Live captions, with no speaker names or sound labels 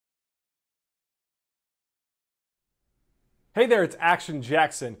Hey there, it's Action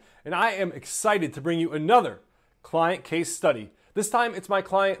Jackson, and I am excited to bring you another client case study. This time it's my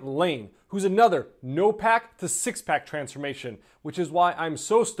client Lane, who's another no pack to six pack transformation, which is why I'm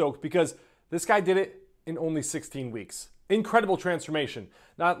so stoked because this guy did it in only 16 weeks. Incredible transformation.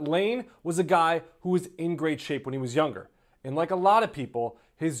 Now, Lane was a guy who was in great shape when he was younger. And like a lot of people,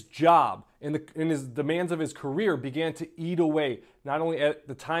 his job and his demands of his career began to eat away, not only at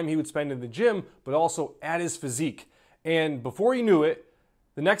the time he would spend in the gym, but also at his physique. And before he knew it,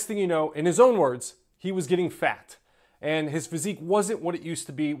 the next thing you know, in his own words, he was getting fat. And his physique wasn't what it used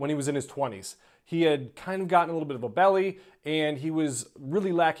to be when he was in his 20s. He had kind of gotten a little bit of a belly, and he was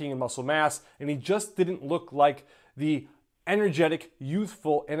really lacking in muscle mass, and he just didn't look like the energetic,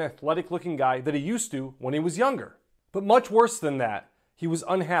 youthful, and athletic-looking guy that he used to when he was younger. But much worse than that, he was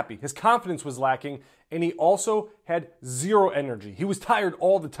unhappy. His confidence was lacking, and he also had zero energy. He was tired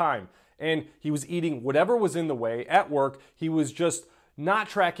all the time. And he was eating whatever was in the way at work. He was just not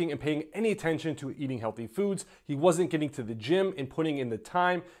tracking and paying any attention to eating healthy foods. He wasn't getting to the gym and putting in the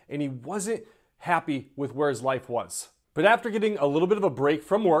time, and he wasn't happy with where his life was. But after getting a little bit of a break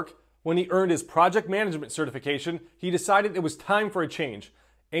from work, when he earned his project management certification, he decided it was time for a change.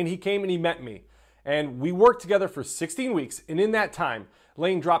 And he came and he met me. And we worked together for 16 weeks, and in that time,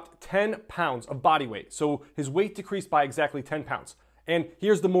 Lane dropped 10 pounds of body weight. So his weight decreased by exactly 10 pounds. And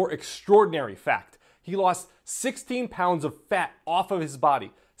here's the more extraordinary fact. He lost 16 pounds of fat off of his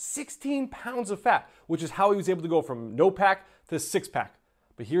body. 16 pounds of fat, which is how he was able to go from no pack to six pack.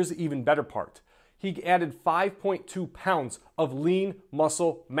 But here's the even better part. He added 5.2 pounds of lean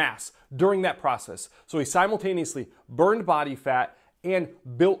muscle mass during that process. So he simultaneously burned body fat and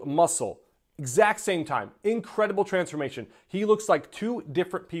built muscle. Exact same time. Incredible transformation. He looks like two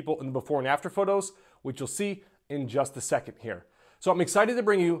different people in the before and after photos, which you'll see in just a second here. So I'm excited to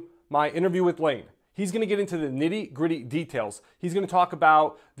bring you my interview with Lane. He's going to get into the nitty-gritty details. He's going to talk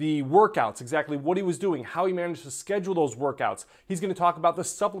about the workouts, exactly what he was doing, how he managed to schedule those workouts. He's going to talk about the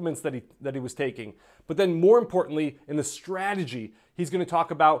supplements that he was taking. But then more importantly, in the strategy, he's going to talk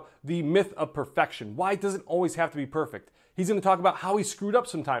about the myth of perfection. Why it doesn't always have to be perfect. He's going to talk about how he screwed up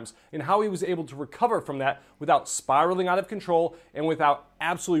sometimes and how he was able to recover from that without spiraling out of control and without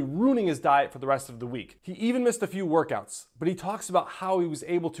absolutely ruining his diet for the rest of the week. He even missed a few workouts, but he talks about how he was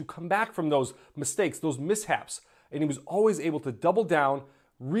able to come back from those mistakes, those mishaps, and he was always able to double down,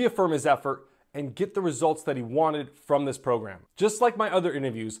 reaffirm his effort, and get the results that he wanted from this program. Just like my other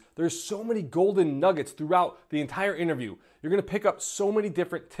interviews, there's so many golden nuggets throughout the entire interview. You're going to pick up so many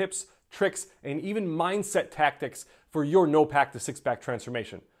different tips, tricks, and even mindset tactics for your no pack to six pack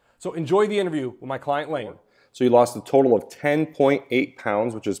transformation. So enjoy the interview with my client Lane. So you lost a total of 10.8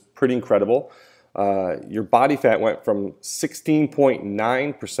 pounds, which is pretty incredible. Your body fat went from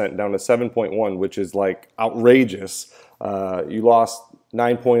 16.9% down to 7.1, which is like outrageous. You lost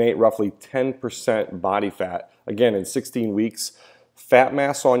 9.8, roughly 10% body fat. Again, in 16 weeks. Fat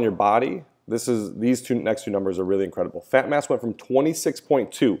mass on your body, these next two numbers are really incredible. Fat mass went from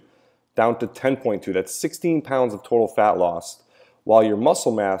 26.2 down to 10.2. That's 16 pounds of total fat lost, while your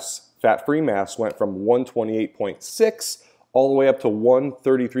muscle mass, fat-free mass, went from 128.6 all the way up to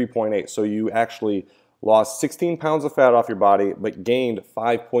 133.8. So you actually lost 16 pounds of fat off your body, but gained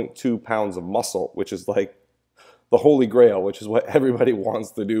 5.2 pounds of muscle, which is like the holy grail, which is what everybody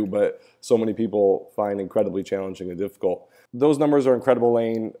wants to do, but so many people find incredibly challenging and difficult. Those numbers are incredible,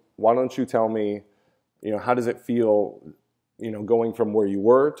 Lane. Why don't you tell me, how does it feel, going from where you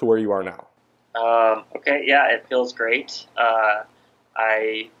were to where you are now? Okay, yeah, it feels great.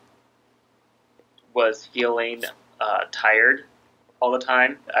 I was feeling tired all the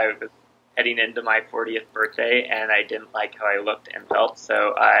time. I was heading into my 40th birthday, and I didn't like how I looked and felt,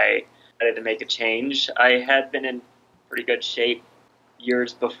 so I decided to make a change. I had been in pretty good shape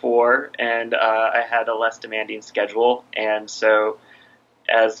years before, and I had a less demanding schedule, and so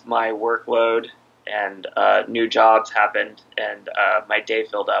as my workload and new jobs happened and my day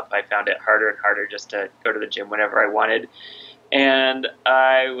filled up, I found it harder and harder just to go to the gym whenever I wanted. And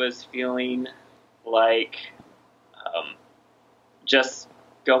I was feeling like just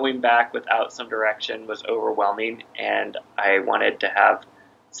going back without some direction was overwhelming, and I wanted to have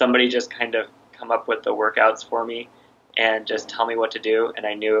somebody just kind of come up with the workouts for me and just tell me what to do. And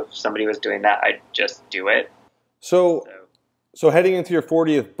I knew if somebody was doing that, I'd just do it. So heading into your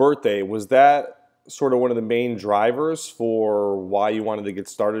 40th birthday, was that sort of one of the main drivers for why you wanted to get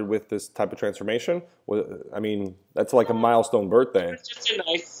started with this type of transformation? I mean, that's like a milestone birthday. It's just a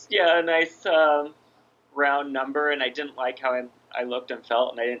nice round number, and I didn't like how I looked and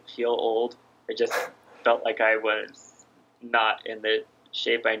felt, and I didn't feel old. I just felt like I was not in the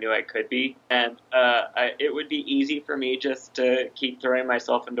shape I knew I could be. And it would be easy for me just to keep throwing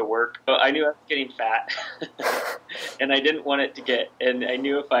myself into work. But I knew I was getting fat, and I didn't want it to get, and I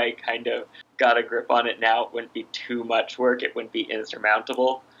knew if I kind of got a grip on it now, it wouldn't be too much work. It wouldn't be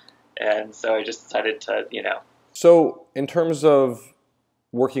insurmountable. And so I just decided to, So in terms of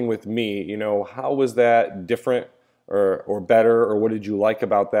working with me, how was that different or better, or what did you like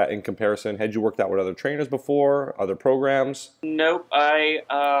about that in comparison? Had you worked out with other trainers before, other programs? Nope, I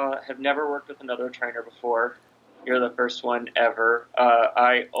have never worked with another trainer before. You're the first one ever.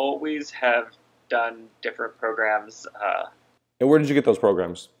 I always have done different programs. And where did you get those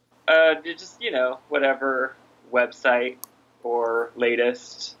programs? Just, whatever website or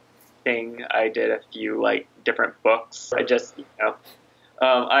latest thing. I did a few, different books. I just,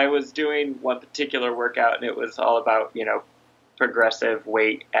 I was doing one particular workout, and it was all about, progressive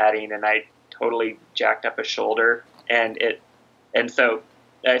weight adding, and I totally jacked up a shoulder, and so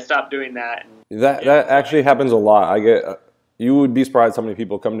I stopped doing that. And, that actually happens a lot. You would be surprised how many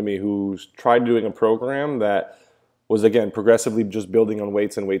people come to me who tried doing a program that was, again, progressively just building on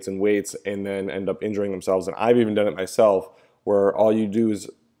weights and weights and weights, and then end up injuring themselves. And I've even done it myself, where all you do is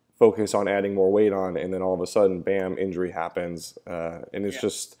focus on adding more weight on, and then all of a sudden, bam, injury happens. And it's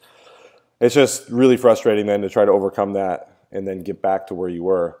just really frustrating then to try to overcome that and then get back to where you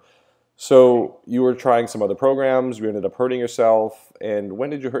were. So you were trying some other programs, you ended up hurting yourself. And when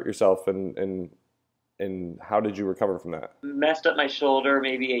did you hurt yourself, and how did you recover from that? Messed up my shoulder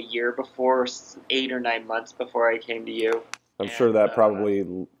maybe a year before, 8 or 9 months before I came to you. I'm sure that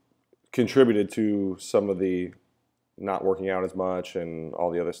probably contributed to some of the not working out as much and all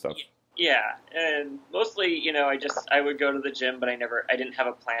the other stuff. Yeah, and mostly, I would go to the gym, but I didn't have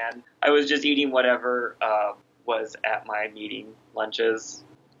a plan. I was just eating whatever was at my meeting lunches.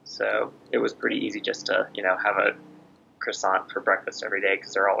 So it was pretty easy just to, have a croissant for breakfast every day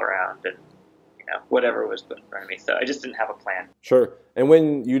because they're all around, and, whatever was put in front of me. So I just didn't have a plan. Sure. And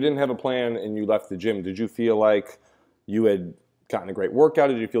when you didn't have a plan and you left the gym, did you feel like you had gotten a great workout?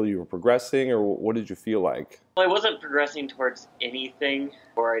 Did you feel you were progressing, or what did you feel like? Well, I wasn't progressing towards anything,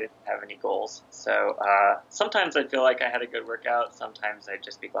 or I didn't have any goals. So sometimes I feel like I had a good workout. Sometimes I'd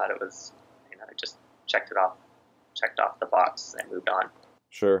just be glad it was, I just checked off the box and moved on.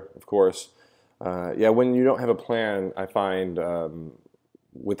 Sure, of course. Yeah, when you don't have a plan, I find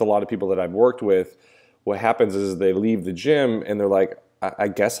with a lot of people that I've worked with, what happens is they leave the gym and they're like, I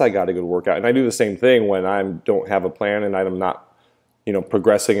guess I got a good workout. And I do the same thing when I don't have a plan and I'm not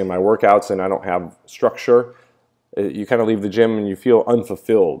progressing in my workouts and I don't have structure. You kind of leave the gym and you feel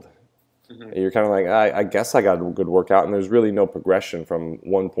unfulfilled. Mm-hmm. You're kind of like, I guess I got a good workout, and there's really no progression from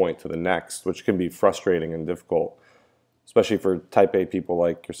one point to the next, which can be frustrating and difficult, especially for type A people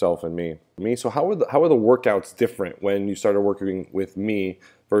like yourself and me. So how are the workouts different when you started working with me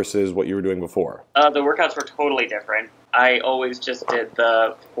versus what you were doing before? The workouts were totally different. I always just did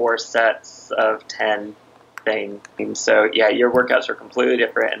the 4 sets of 10 thing. And so, yeah, your workouts were completely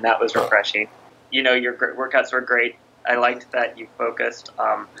different, and that was refreshing. Your workouts were great. I liked that you focused.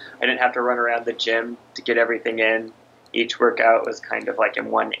 I didn't have to run around the gym to get everything in. Each workout was kind of like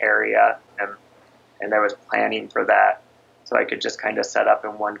in one area, and there was planning for that. So I could just kind of set up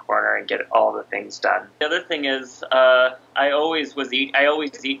in one corner and get all the things done. The other thing is, I always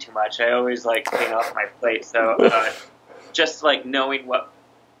eat too much. I always clean off my plate. So just knowing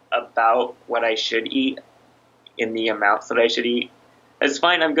about what I should eat in the amounts that I should eat. It's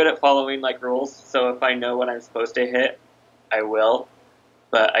fine. I'm good at following rules. So if I know what I'm supposed to hit, I will.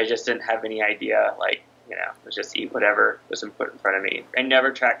 But I just didn't have any idea. Just eat whatever was put in front of me. I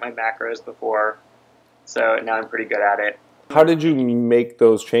never tracked my macros before, so now I'm pretty good at it. How did you make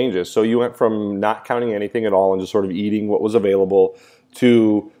those changes? So you went from not counting anything at all and just sort of eating what was available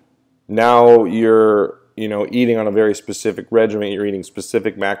to now you're eating on a very specific regimen. You're eating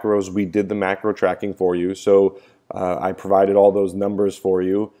specific macros. We did the macro tracking for you. So I provided all those numbers for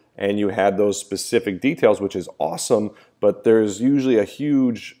you, and you had those specific details, which is awesome. But there's usually a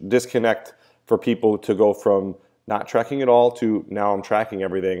huge disconnect for people to go from not tracking at all to now I'm tracking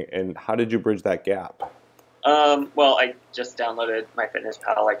everything. And how did you bridge that gap? Well, I just downloaded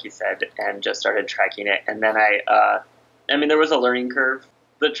MyFitnessPal, like you said, and just started tracking it. And then there was a learning curve.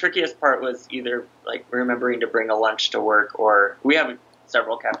 The trickiest part was either remembering to bring a lunch to work, or we have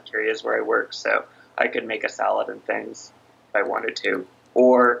several cafeterias where I work, so I could make a salad and things if I wanted to.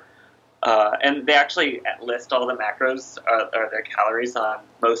 Or, and they actually list all the macros or their calories on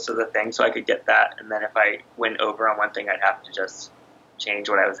most of the things, so I could get that. And then if I went over on one thing, I'd have to just change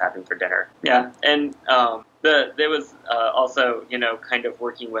what I was having for dinner. Yeah, and there was also, kind of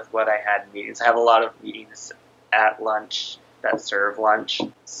working with what I had in meetings. I have a lot of meetings at lunch, that serve lunch.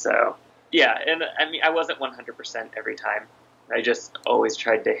 So yeah, and I mean, I wasn't 100% every time. I just always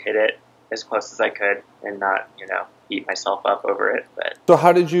tried to hit it as close as I could and not, beat myself up over it. But So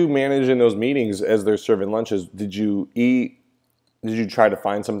how did you manage in those meetings as they're serving lunches? Did you eat? Did you try to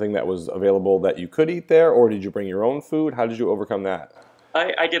find something that was available that you could eat there, or did you bring your own food? How did you overcome that?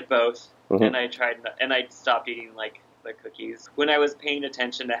 I did both, Mm-hmm. and I stopped eating like the cookies. When I was paying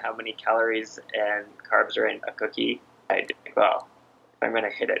attention to how many calories and carbs are in a cookie, I did, well, if I'm going to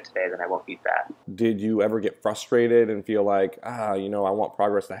hit it today, then I won't eat that. Did you ever get frustrated and feel like, I want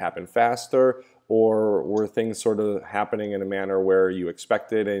progress to happen faster? Or were things sort of happening in a manner where you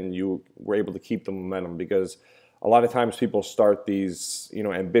expected and you were able to keep the momentum? Because a lot of times people start these,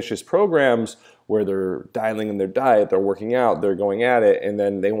 ambitious programs where they're dialing in their diet, they're working out, they're going at it, and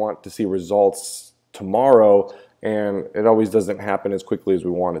then they want to see results tomorrow, and it always doesn't happen as quickly as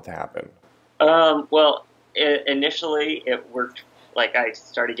we want it to happen. Initially it worked. Like I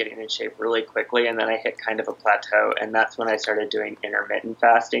started getting in shape really quickly, and then I hit kind of a plateau, and that's when I started doing intermittent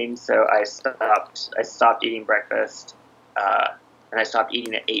fasting. So I stopped eating breakfast, and I stopped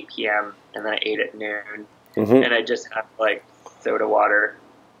eating at 8 p.m. and then I ate at noon, and I just had like soda water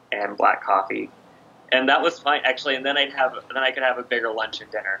and black coffee, and that was fine actually. And then I could have a bigger lunch and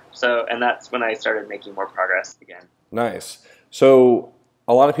dinner. So, and that's when I started making more progress again. Nice. So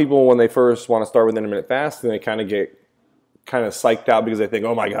a lot of people, when they first want to start with intermittent fasting, they kind of get psyched out because they think,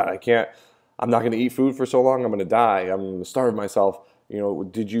 oh my God, I'm not going to eat food for so long, I'm going to die, I'm going to starve myself.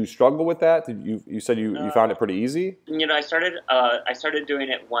 Did you struggle with that? You said you found it pretty easy? I started doing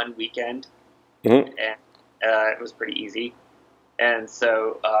it one weekend, and it was pretty easy. And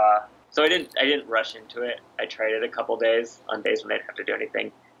so I didn't rush into it. I tried it a couple days on days when I didn't have to do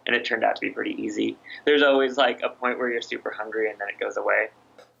anything, and it turned out to be pretty easy. There's always like a point where you're super hungry and then it goes away.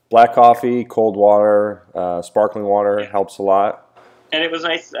 Black coffee, cold water, sparkling water helps a lot. And it was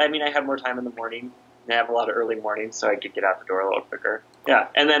nice. I mean, I had more time in the morning. I have a lot of early mornings, so I could get out the door a little quicker. Yeah,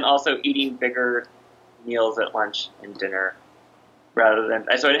 and then also eating bigger meals at lunch and dinner so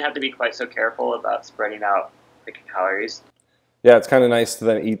I didn't have to be quite so careful about spreading out the calories. Yeah, it's kind of nice to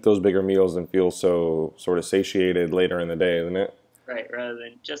then eat those bigger meals and feel so sort of satiated later in the day, isn't it? Right, rather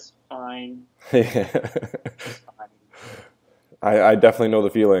than just fine. Yeah. Just fine. I definitely know the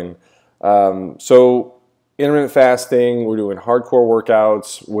feeling. So intermittent fasting, we're doing hardcore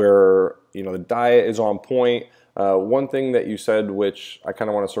workouts where, the diet is on point. One thing that you said, which I kind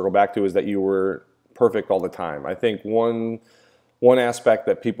of want to circle back to, is that you were perfect all the time. I think one aspect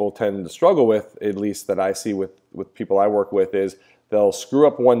that people tend to struggle with, at least that I see with people I work with, is they'll screw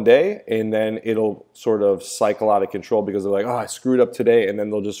up one day and then it'll sort of cycle out of control because they're like, oh, I screwed up today, and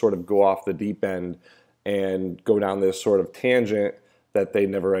then they'll just sort of go off the deep end and go down this sort of tangent that they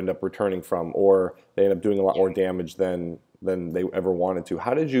never end up returning from, or they end up doing a lot more damage than they ever wanted to.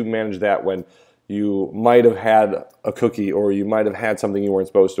 How did you manage that when you might have had a cookie, or you might have had something you weren't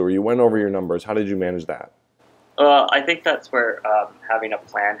supposed to, or you went over your numbers? How did you manage that? Well, I think that's where having a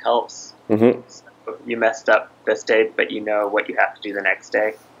plan helps. So you messed up this day, but you know what you have to do the next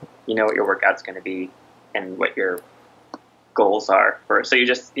day. You know what your workout's going to be and what your goals are. So you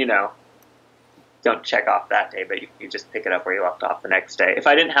just, don't check off that day, but you just pick it up where you left off the next day. If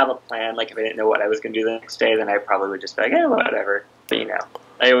I didn't have a plan, like if I didn't know what I was going to do the next day, then I probably would just be like, whatever. But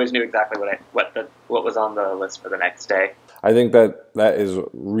I always knew exactly what was on the list for the next day. I think that is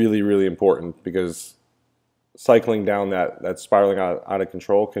really, really important, because cycling down that spiraling out of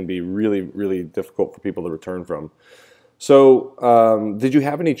control can be really, really difficult for people to return from. So did you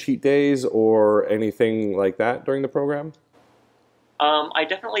have any cheat days or anything like that during the program? I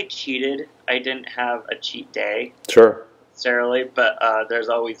definitely cheated. I didn't have a cheat day. Sure. Necessarily, but there's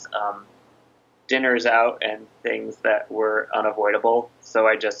always dinners out and things that were unavoidable. So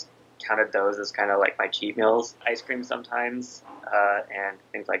I just counted those as kind of like my cheat meals. Ice cream sometimes and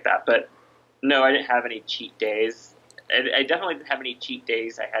things like that. But no, I didn't have any cheat days. I definitely didn't have any cheat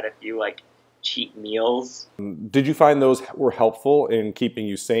days. I had a few like cheat meals. Did you find those were helpful in keeping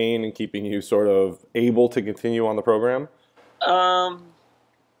you sane and keeping you sort of able to continue on the program?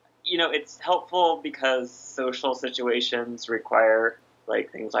 It's helpful because social situations require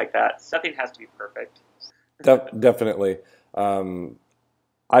like things like that. Nothing has to be perfect. Definitely.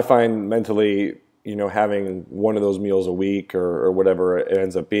 I find mentally, having one of those meals a week or whatever it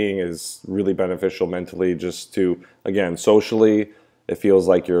ends up being is really beneficial mentally, just to, again, socially, it feels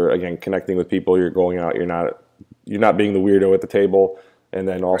like you're, again, connecting with people, you're going out, you're not being the weirdo at the table. And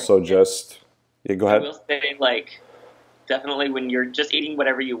then also go ahead. I will say, like, definitely when you're just eating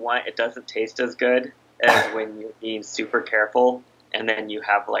whatever you want, it doesn't taste as good as when you're being super careful. and then you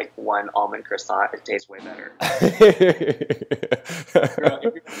have like one almond croissant, it tastes way better. If you're a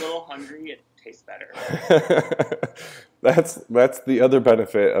little hungry, it tastes better. That's the other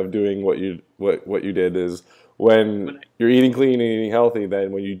benefit of doing what you did is when you're eating clean and eating healthy,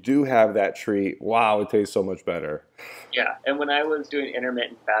 then when you do have that treat, wow, it tastes so much better. Yeah, and when I was doing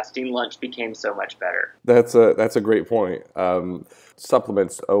intermittent fasting, lunch became so much better. That's a great point.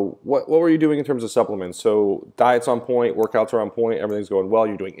 Supplements. What were you doing in terms of supplements? So diet's on point, workouts are on point, everything's going well.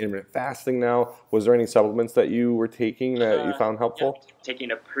 You're doing intermittent fasting now. Was there any supplements that you were taking that you found helpful? Yeah,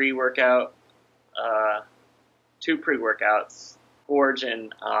 taking a pre-workout, 2 pre-workouts, Forge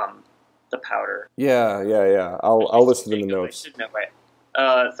and the powder. Yeah. I'll list it in the notes. I should know, right?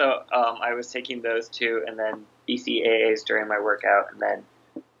 I was taking those 2, and then BCAAs during my workout, and then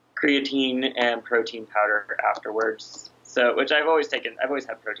creatine and protein powder afterwards. So, which I've always taken. I've always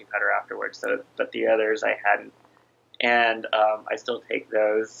had protein powder afterwards. So, but the others I hadn't, and I still take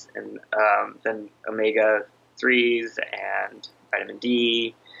those, and then omega 3s and vitamin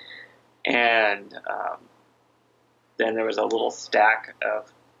D, and then there was a little stack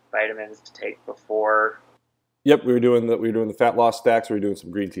of vitamins to take before. Yep, we were doing the fat loss stacks. We were doing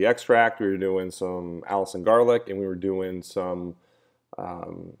some green tea extract. We were doing some Allicin garlic, and we were doing some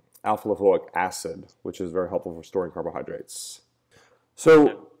alpha lipoic acid, which is very helpful for storing carbohydrates.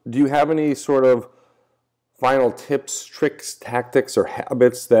 So, do you have any sort of final tips, tricks, tactics, or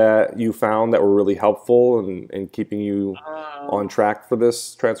habits that you found that were really helpful in keeping you on track for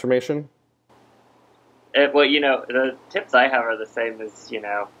this transformation? Well, the tips I have are the same as,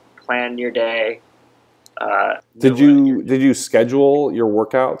 plan your day. Did you schedule your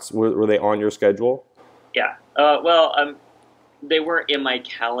workouts? Were they on your schedule? Yeah. They weren't in my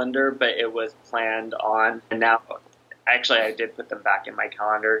calendar, but it was planned on. And now, actually, I did put them back in my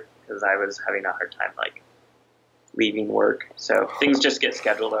calendar because I was having a hard time, leaving work. So things just get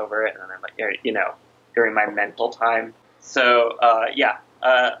scheduled over it, and I'm during my mental time. So,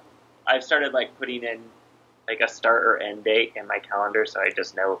 I've started, putting in, a start or end date in my calendar, so I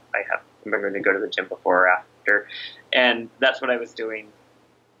just know I'm going to go to the gym before or after. And that's what I was doing,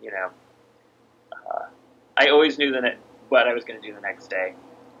 I always knew what I was going to do the next day,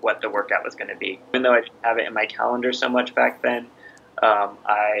 what the workout was going to be. Even though I didn't have it in my calendar so much back then,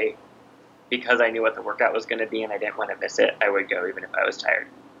 because I knew what the workout was going to be and I didn't want to miss it, I would go even if I was tired.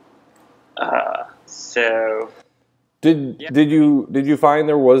 Did you find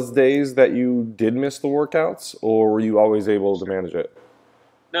there was days that you did miss the workouts, or were you always able to manage it?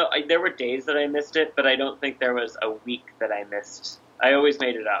 No, there were days that I missed it, but I don't think there was a week that I missed. I always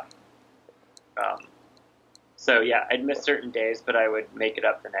made it up. I'd miss certain days, but I would make it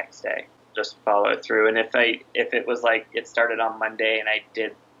up the next day. Just follow it through. And if it was it started on Monday and I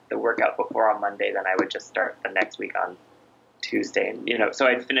did the workout before on Monday, then I would just start the next week on Tuesday. And, so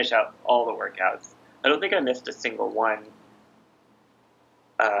I'd finish out all the workouts. I don't think I missed a single one.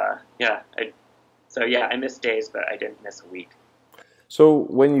 I missed days, but I didn't miss a week. So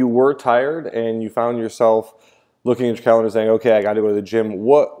when you were tired and you found yourself looking at your calendar saying, okay, I got to go to the gym,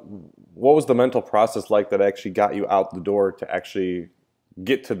 what was the mental process like that actually got you out the door to actually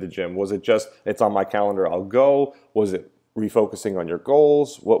get to the gym? Was it just, it's on my calendar, I'll go? Was it refocusing on your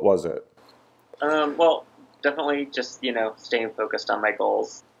goals? What was it? Definitely just, staying focused on my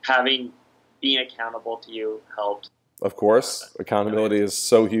goals. Being accountable to you helped. Of course. Accountability is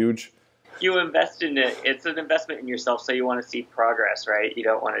so huge. You invest in it. It's an investment in yourself, so you want to see progress, right? You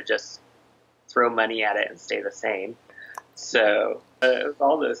don't want to just throw money at it and stay the same. So it was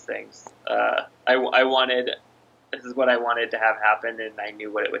all those things. This is what I wanted to have happen, and I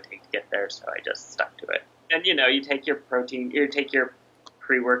knew what it would take to get there, so I just stuck to it. And, you take your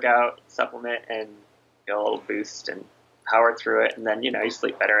pre-workout supplement and get a little boost and power through it, and then, you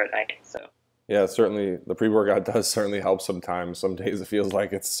sleep better at night, so. Yeah, certainly the pre-workout does certainly help sometimes. Some days it feels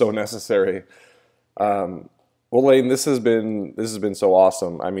like it's so necessary. Well, Lane, this has been so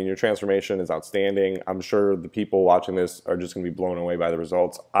awesome. I mean, your transformation is outstanding. I'm sure the people watching this are just going to be blown away by the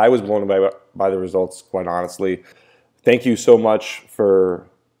results. I was blown away by the results, quite honestly. Thank you so much for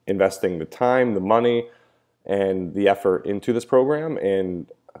investing the time, the money, and the effort into this program.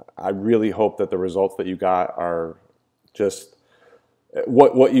 And I really hope that the results that you got are just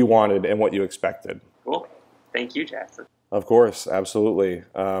what you wanted and what you expected. Cool. Thank you, Jackson. Of course, absolutely.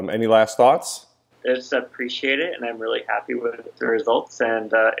 Any last thoughts? I just appreciate it, and I'm really happy with the results,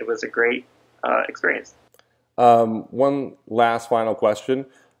 and it was a great experience. One last final question.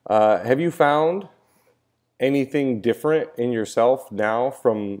 Have you found anything different in yourself now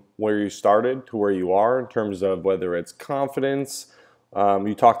from where you started to where you are in terms of whether it's confidence?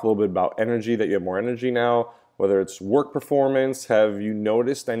 You talked a little bit about energy, that you have more energy now, whether it's work performance? Have you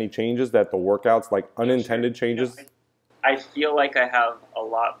noticed any changes that the workouts, like unintended changes? I feel like I have a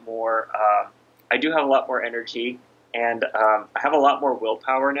lot more, I do have a lot more energy, and I have a lot more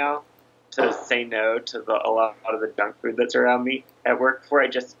willpower now to say no to a lot of the junk food that's around me at work. Before I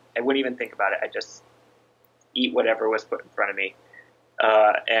wouldn't even think about it. I just eat whatever was put in front of me.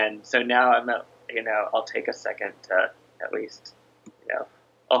 And so now I'll take a second to at least,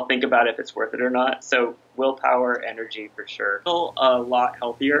 I'll think about if it's worth it or not. So willpower, energy for sure. I feel a lot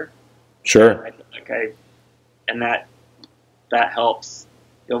healthier. Sure. And that helps.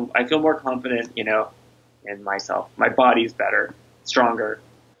 I feel more confident, in myself. My body's better, stronger.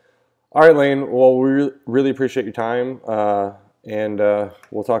 All right, Lane. Well, we really appreciate your time, and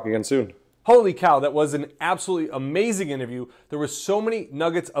we'll talk again soon. Holy cow, that was an absolutely amazing interview. There were so many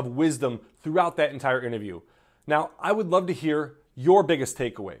nuggets of wisdom throughout that entire interview. Now, I would love to hear your biggest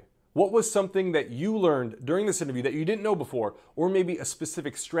takeaway. What was something that you learned during this interview that you didn't know before, or maybe a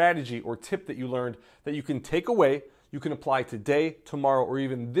specific strategy or tip that you learned that you can take away, you can apply today, tomorrow, or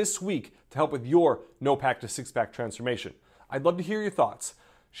even this week to help with your no-pack to six-pack transformation? I'd love to hear your thoughts.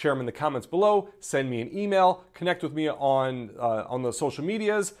 Share them in the comments below, send me an email, connect with me on the social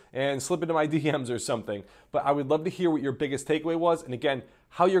medias, and slip into my DMs or something. But I would love to hear what your biggest takeaway was, and again,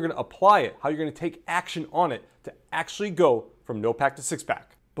 how you're going to apply it, how you're going to take action on it to actually go from no pack to six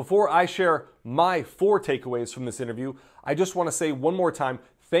pack. Before I share my 4 takeaways from this interview, I just want to say one more time,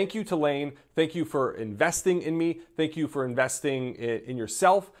 thank you to Lane. Thank you for investing in me. Thank you for investing in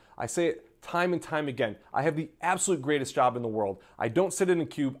yourself. I say it time and time again. I have the absolute greatest job in the world. I don't sit in a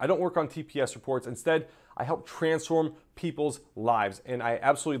cube. I don't work on TPS reports. Instead, I help transform people's lives, and I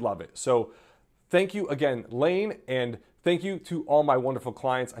absolutely love it. So thank you again, Lane, and thank you to all my wonderful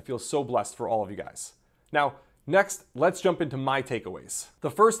clients. I feel so blessed for all of you guys. Now, next, let's jump into my takeaways. The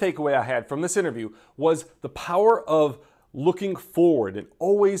first takeaway I had from this interview was the power of looking forward and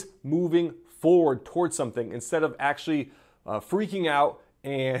always moving forward towards something instead of actually freaking out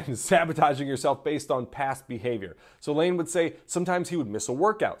and sabotaging yourself based on past behavior. So Lane would say sometimes he would miss a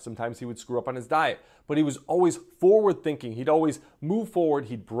workout, sometimes he would screw up on his diet, but he was always forward thinking. He'd always move forward,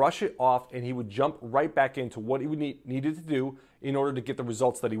 he'd brush it off, and he would jump right back into what he needed to do in order to get the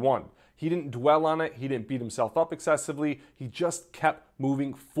results that he wanted. He didn't dwell on it, he didn't beat himself up excessively, he just kept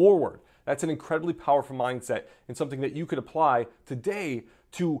moving forward. That's an incredibly powerful mindset and something that you could apply today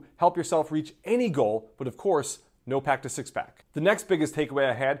to help yourself reach any goal, but of course, no pack to six pack. The next biggest takeaway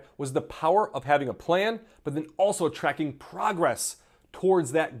I had was the power of having a plan, but then also tracking progress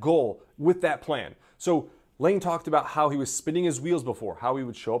towards that goal with that plan. So Lane talked about how he was spinning his wheels before, how he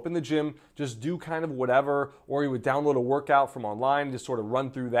would show up in the gym, just do kind of whatever, or he would download a workout from online and just sort of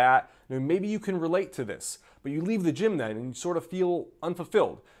run through that. Maybe you can relate to this, but you leave the gym then and you sort of feel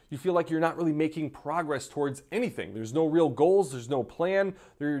unfulfilled. You feel like you're not really making progress towards anything. There's no real goals, there's no plan,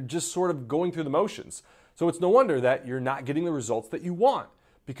 you're just sort of going through the motions. So it's no wonder that you're not getting the results that you want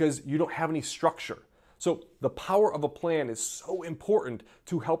because you don't have any structure. So the power of a plan is so important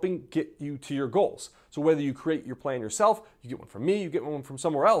to helping get you to your goals. So whether you create your plan yourself, you get one from me, you get one from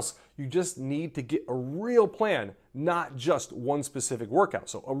somewhere else, you just need to get a real plan, not just one specific workout.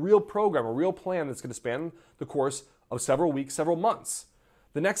 So a real program, a real plan that's going to span the course of several weeks, several months.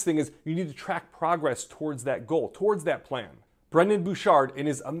 The next thing is you need to track progress towards that goal, towards that plan. Brendon Burchard, in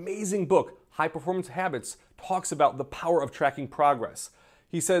his amazing book, High Performance Habits, talks about the power of tracking progress.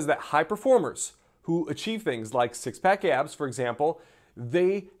 He says that high performers who achieve things like six-pack abs, for example,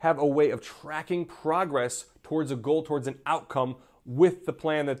 they have a way of tracking progress towards a goal, towards an outcome with the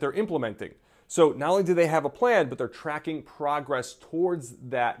plan that they're implementing. So not only do they have a plan, but they're tracking progress towards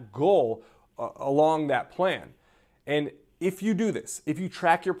that goal along that plan. And if you do this, if you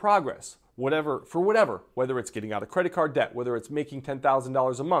track your progress, whatever, whether it's getting out of credit card debt, whether it's making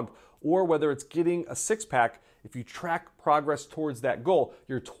 $10,000 a month, or whether it's getting a six-pack, if you track progress towards that goal,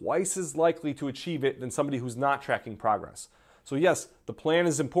 you're twice as likely to achieve it than somebody who's not tracking progress. So yes, the plan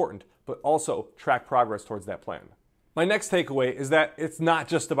is important, but also track progress towards that plan. My next takeaway is that it's not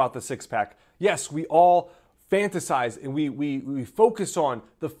just about the six-pack. Yes, we all fantasize and we focus on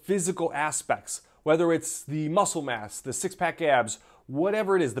the physical aspects, whether it's the muscle mass, the six-pack abs,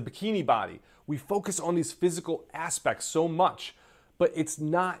 whatever it is, the bikini body. We focus on these physical aspects so much, but it's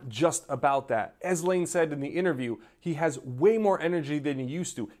not just about that. As Lane said in the interview, he has way more energy than he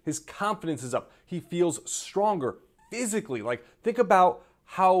used to. His confidence is up. He feels stronger physically. Like, think about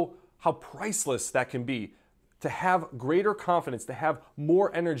how priceless that can be, to have greater confidence, to have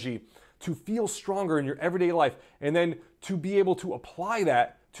more energy, to feel stronger in your everyday life, and then to be able to apply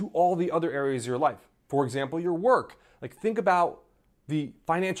that to all the other areas of your life. For example, your work. Like, think about the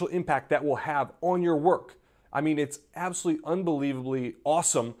financial impact that will have on your work. I mean, it's absolutely unbelievably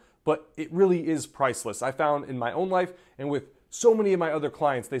awesome, but it really is priceless. I found in my own life and with so many of my other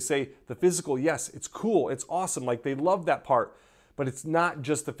clients, they say the physical, yes, it's cool, it's awesome, like they love that part, but it's not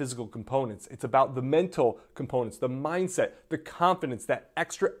just the physical components. It's about the mental components, the mindset, the confidence, that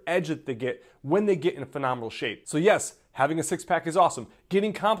extra edge that they get when they get in phenomenal shape. So yes, having a six-pack is awesome.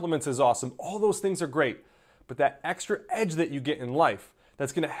 Getting compliments is awesome. All those things are great. But that extra edge that you get in life,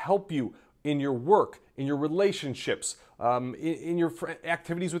 that's gonna help you in your work, in your relationships, in your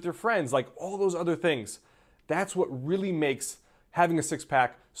activities with your friends, like all those other things. That's what really makes having a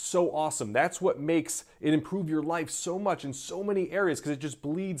six-pack so awesome. That's what makes it improve your life so much in so many areas, because it just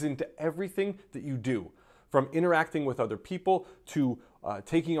bleeds into everything that you do. From interacting with other people, to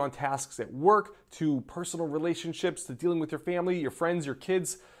taking on tasks at work, to personal relationships, to dealing with your family, your friends, your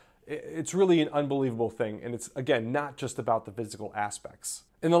kids. It's really an unbelievable thing. And it's, again, not just about the physical aspects.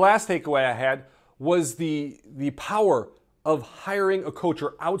 And the last takeaway I had was the power of hiring a coach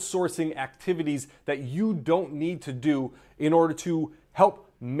or outsourcing activities that you don't need to do in order to help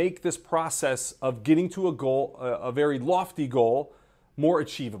make this process of getting to a goal, a very lofty goal, more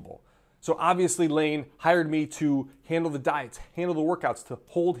achievable. So obviously Lane hired me to handle the diets, handle the workouts, to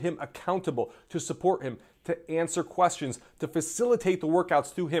hold him accountable, to support him, to answer questions, to facilitate the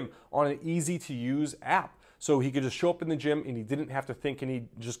workouts to him on an easy to use app. So he could just show up in the gym and he didn't have to think and he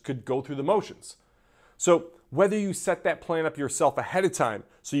just could go through the motions. So whether you set that plan up yourself ahead of time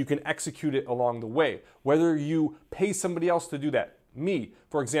so you can execute it along the way, whether you pay somebody else to do that, me,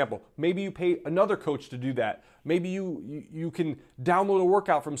 for example, maybe you pay another coach to do that. Maybe you can download a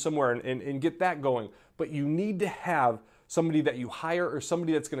workout from somewhere and get that going. But you need to have somebody that you hire or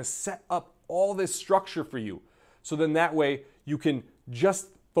somebody that's going to set up all this structure for you. So then that way you can just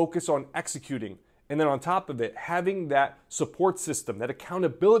focus on executing. And then on top of it, having that support system, that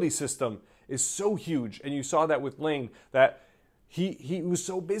accountability system is so huge. And you saw that with Lane, that he was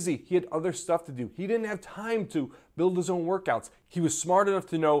so busy. He had other stuff to do. He didn't have time to build his own workouts. He was smart enough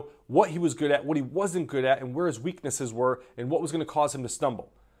to know what he was good at, what he wasn't good at, and where his weaknesses were, and what was going to cause him to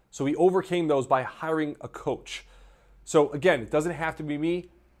stumble. So he overcame those by hiring a coach. So again, it doesn't have to be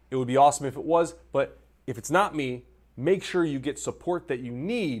me. It would be awesome if it was, but if it's not me, make sure you get support that you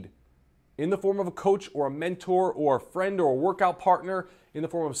need in the form of a coach or a mentor or a friend or a workout partner, in the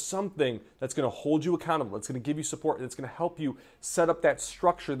form of something that's going to hold you accountable, that's going to give you support, and it's going to help you set up that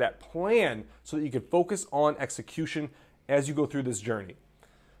structure, that plan, so that you can focus on execution as you go through this journey.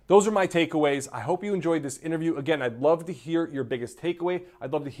 Those are my takeaways. I hope you enjoyed this interview. Again, I'd love to hear your biggest takeaway.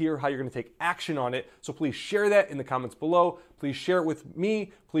 I'd love to hear how you're going to take action on it. So please share that in the comments below. Please share it with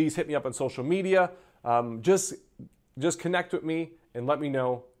me. Please hit me up on social media. Just connect with me and let me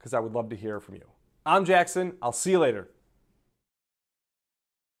know, because I would love to hear from you. I'm Jackson. I'll see you later.